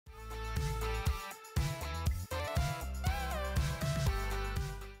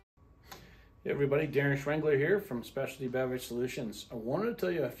Hey everybody, Daren here from Specialty Beverage Solutions. I wanted to tell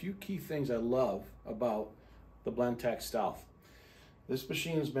you a few key things I love about the Blendtec Stealth. This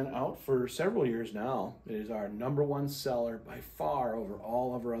machine has been out for several years now. It is our #1 seller by far over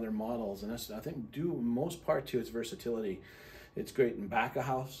all of our other models, and that's, I think, due most part to its versatility. It's great in back of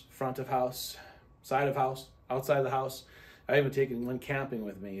house, front of house, side of house, outside of the house. I even taken one camping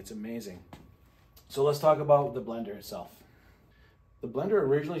with me. It's amazing. So let's talk about the blender itself. The blender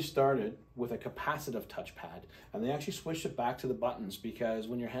originally started with a capacitive touchpad, and they actually switched it back to the buttons because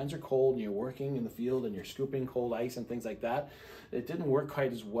when your hands are cold and you're working in the field and you're scooping cold ice and things like that, it didn't work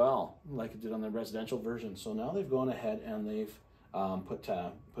quite as well like it did on the residential version. So now they've gone ahead and they've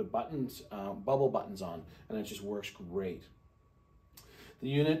put buttons, bubble buttons on, and it just works great. The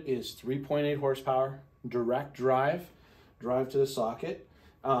unit is 3.8 horsepower, direct drive to the socket.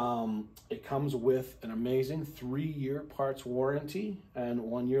 It comes with an amazing 3-year parts warranty and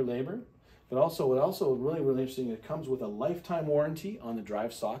 1-year labor. But also really interesting, it comes with a lifetime warranty on the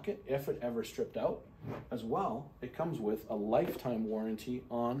drive socket if it ever stripped out. As well, it comes with a lifetime warranty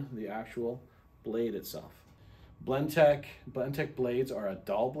on the actual blade itself. Blendtec blades are a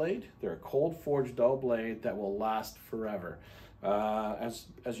dull blade. They're a cold forged dull blade that will last forever. As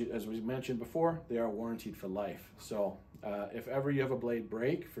we mentioned before, they are warranted for life. So if ever you have a blade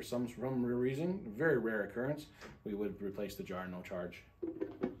break for some reason, very rare occurrence, we would replace the jar, no charge.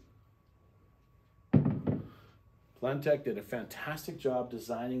 Blendtec did a fantastic job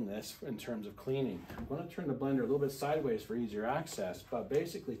designing this in terms of cleaning. I'm going to turn the blender a little bit sideways for easier access, but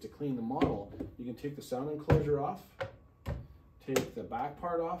basically to clean the model, you can take the sound enclosure off, take the back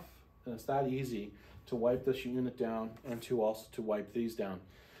part off, and it's that easy to wipe this unit down and to also to wipe these down.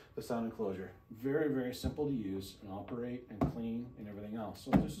 The sound enclosure, very, very simple to use and operate and clean and everything else.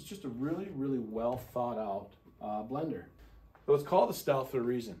 So this is just a really, really well thought out blender. So it's called the Stealth for a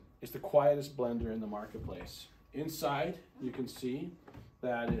reason. It's the quietest blender in the marketplace. Inside, you can see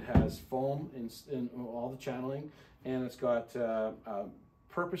that it has foam in all the channeling, and it's got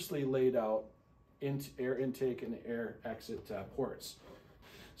purposely laid out air intake and air exit ports.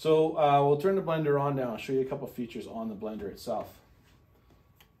 So we'll turn the blender on now and show you a couple features on the blender itself.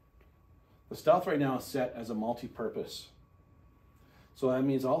 The Stealth right now is set as a multi-purpose. So that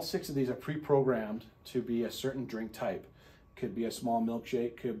means all 6 of these are pre-programmed to be a certain drink type. Could be a small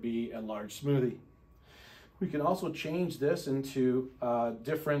milkshake, could be a large smoothie. We can also change this into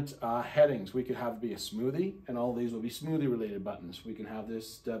different headings. We could have it be a smoothie, and all these will be smoothie related buttons. We can have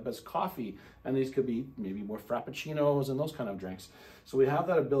this as coffee, and these could be maybe more frappuccinos and those kind of drinks. So we have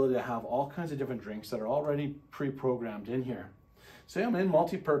that ability to have all kinds of different drinks that are already pre-programmed in here. Say I'm in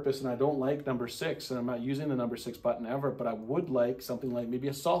multi-purpose and I don't like #6, and I'm not using the #6 button ever, but I would like something like maybe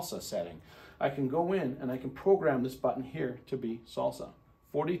a salsa setting. I can go in and I can program this button here to be salsa.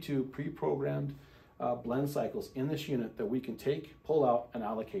 42 pre-programmed blend cycles in this unit that we can take, pull out, and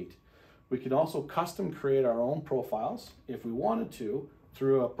allocate. We can also custom create our own profiles if we wanted to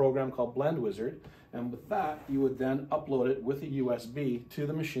through a program called Blend Wizard, and with that you would then upload it with a USB to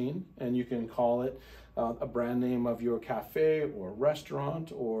the machine, and you can call it a brand name of your cafe or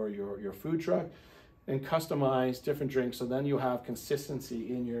restaurant or your food truck and customize different drinks, so then you have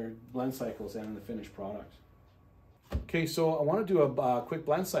consistency in your blend cycles and in the finished product. Okay, so I want to do a quick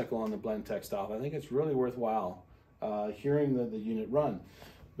blend cycle on the Blendtec Stealth. I think it's really worthwhile hearing the unit run.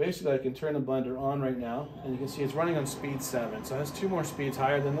 Basically, I can turn the blender on right now, and you can see it's running on speed 7. So it has 2 more speeds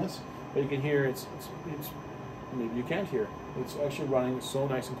higher than this, but you can hear it's maybe you can't hear. It's actually running so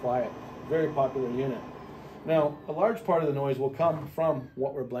nice and quiet. Very popular unit. Now, a large part of the noise will come from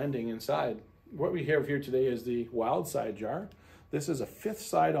what we're blending inside. What we have here today is the wild side jar. This is a 5th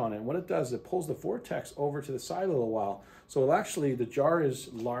side on it. What it does is it pulls the vortex over to the side a little while. So actually the jar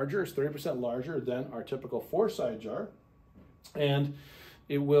is larger, it's 30% larger than our typical 4-side jar. And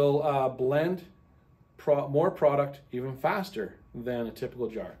it will blend more product even faster than a typical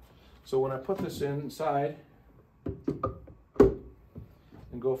jar. So when I put this inside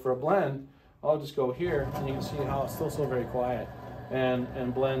and go for a blend, I'll just go here and you can see how it's still very quiet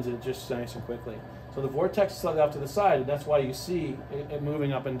and blends it just nice and quickly. So the vortex is slightly off to the side, and that's why you see it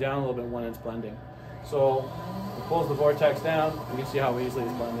moving up and down a little bit when it's blending. So it pulls the vortex down, you can see how easily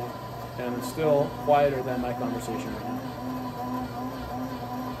it's blending, and it's still quieter than my conversation right now.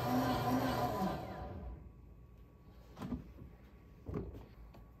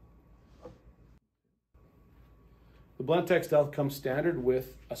 The Blendtec Stealth comes standard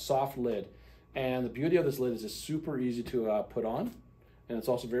with a soft lid, and the beauty of this lid is it's super easy to put on, and it's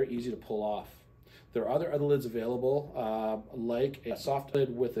also very easy to pull off. There are other lids available, like a soft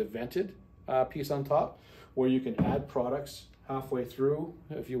lid with a vented piece on top, where you can add products halfway through.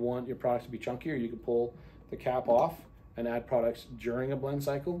 If you want your products to be chunkier, you can pull the cap off and add products during a blend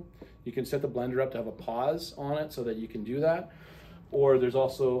cycle. You can set the blender up to have a pause on it so that you can do that. Or there's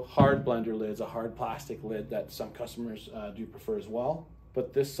also hard blender lids, a hard plastic lid that some customers do prefer as well.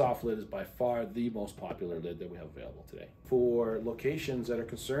 But this soft lid is by far the most popular lid that we have available today. For locations that are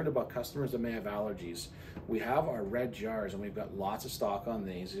concerned about customers that may have allergies, we have our red jars and we've got lots of stock on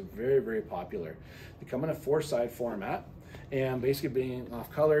these. They're very, very popular. They come in a 4-side format, and basically being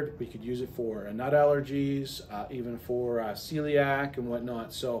off-colored, we could use it for nut allergies, even for celiac and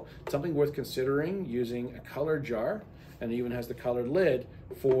whatnot. So something worth considering, using a colored jar, and it even has the colored lid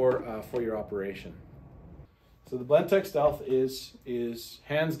for your operation. So the Blendtec Stealth is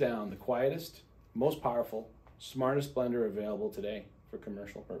hands down the quietest, most powerful, smartest blender available today for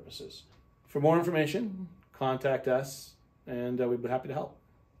commercial purposes. For more information, contact us and we'd be happy to help.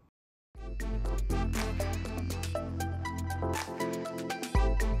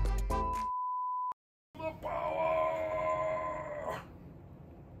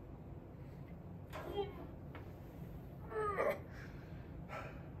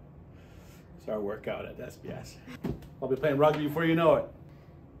 It's our workout at SBS. I'll be playing rugby before you know it.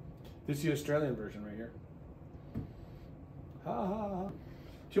 This is the Australian version right here. Ha ha ha.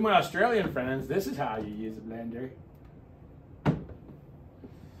 To my Australian friends, this is how you use a blender.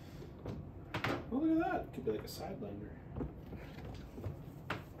 Oh, look at that. Could be like a side blender.